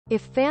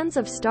If fans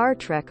of Star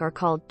Trek are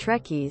called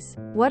Trekkies,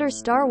 what are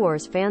Star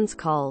Wars fans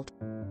called?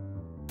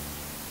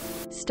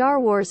 Star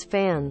Wars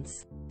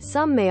fans.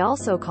 Some may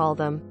also call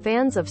them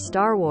fans of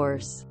Star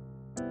Wars.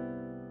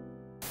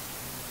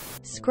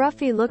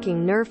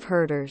 Scruffy-looking nerf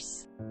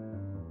herders.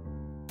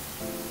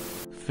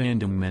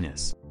 Fandom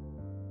menace.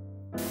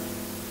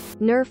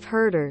 Nerf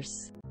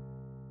herders.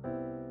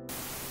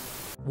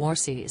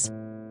 Warsies.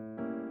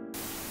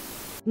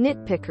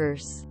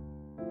 Nitpickers.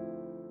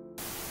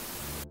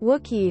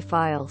 Wookiee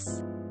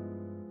files.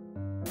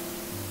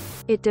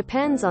 It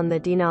depends on the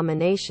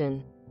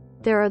denomination.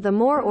 There are the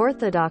more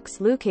orthodox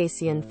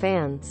Lucasian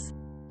fans,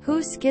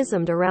 who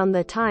schismed around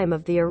the time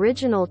of the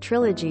original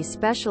trilogy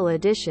special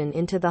edition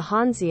into the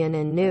Hansian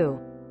and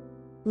New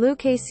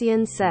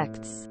Lucasian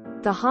sects.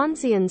 The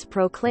Hansians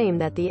proclaim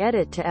that the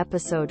edit to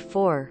Episode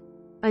 4,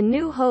 A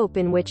New Hope,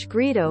 in which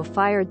Greedo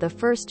fired the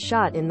first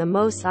shot in the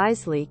Mos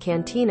Eisley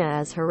Cantina,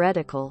 as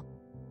heretical,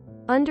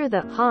 under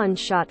the Han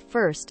shot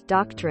first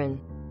doctrine.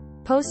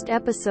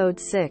 Post-Episode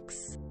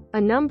 6,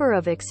 a number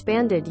of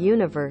expanded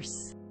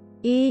universe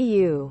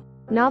 (EU)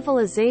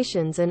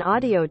 novelizations and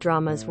audio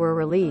dramas were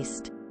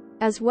released,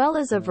 as well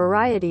as a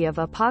variety of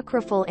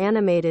apocryphal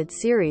animated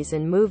series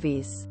and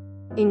movies,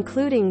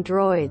 including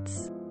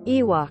Droids,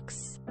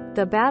 Ewoks,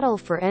 The Battle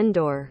for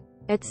Endor,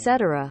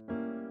 etc.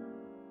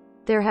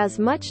 There has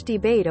much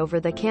debate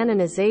over the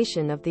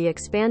canonization of the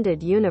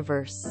expanded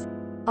universe,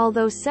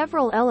 although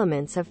several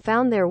elements have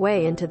found their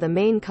way into the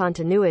main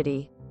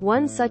continuity,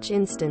 one such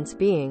instance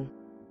being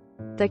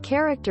the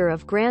character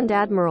of Grand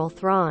Admiral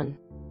Thrawn,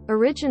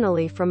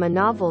 originally from a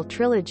novel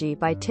trilogy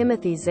by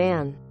Timothy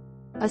Zahn.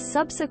 A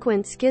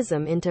subsequent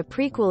schism into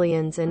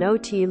prequelians and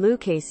OT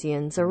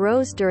Lucasians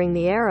arose during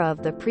the era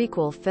of the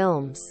prequel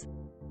films.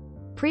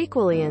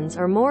 Prequelians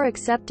are more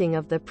accepting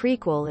of the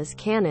prequel as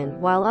canon,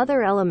 while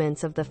other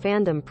elements of the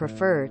fandom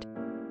preferred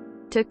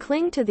to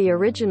cling to the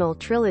original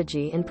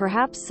trilogy and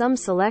perhaps some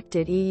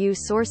selected EU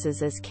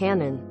sources as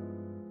canon.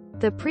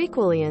 The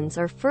prequelians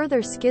are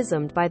further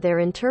schismed by their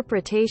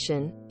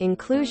interpretation,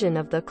 inclusion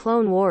of the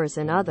Clone Wars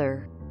and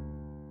other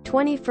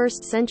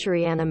 21st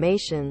century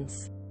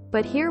animations.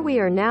 But here we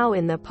are now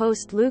in the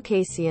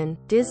post-Lucasian,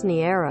 Disney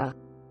era,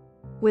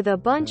 with a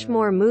bunch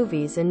more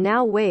movies and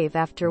now wave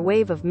after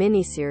wave of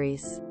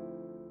miniseries.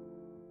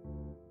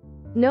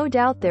 No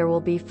doubt there will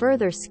be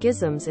further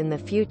schisms in the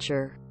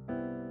future.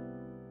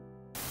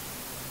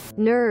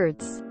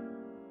 Nerds.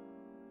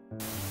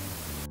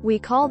 We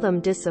call them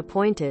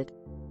disappointed.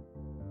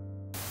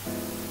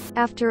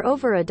 After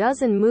over a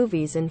dozen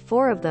movies and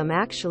 4 of them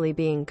actually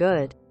being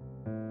good,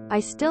 I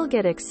still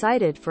get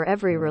excited for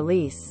every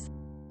release.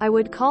 I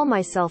would call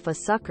myself a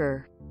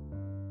sucker.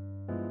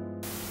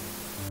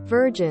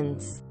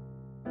 Virgins.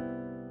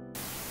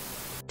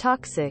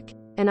 Toxic.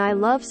 And I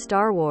love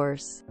Star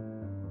Wars.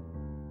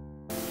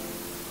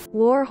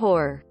 War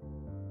whore.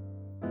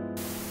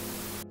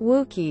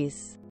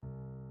 Wookiees.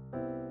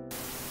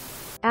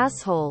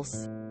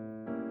 Assholes.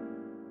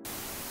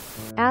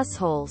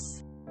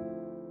 Assholes.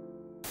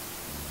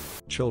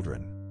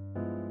 Children.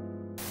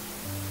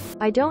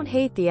 I don't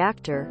hate the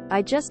actor,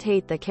 I just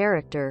hate the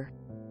character.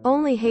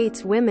 Only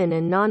hates women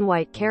and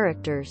non-white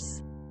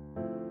characters.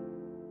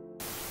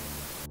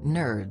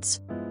 Nerds.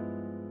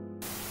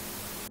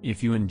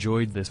 If you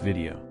enjoyed this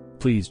video,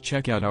 please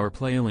check out our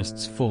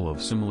playlists full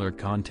of similar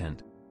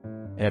content.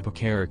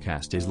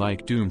 Epicaricast is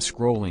like doom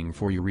scrolling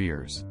for your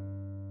ears.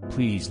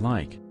 Please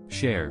like,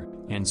 share,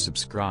 and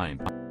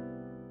subscribe.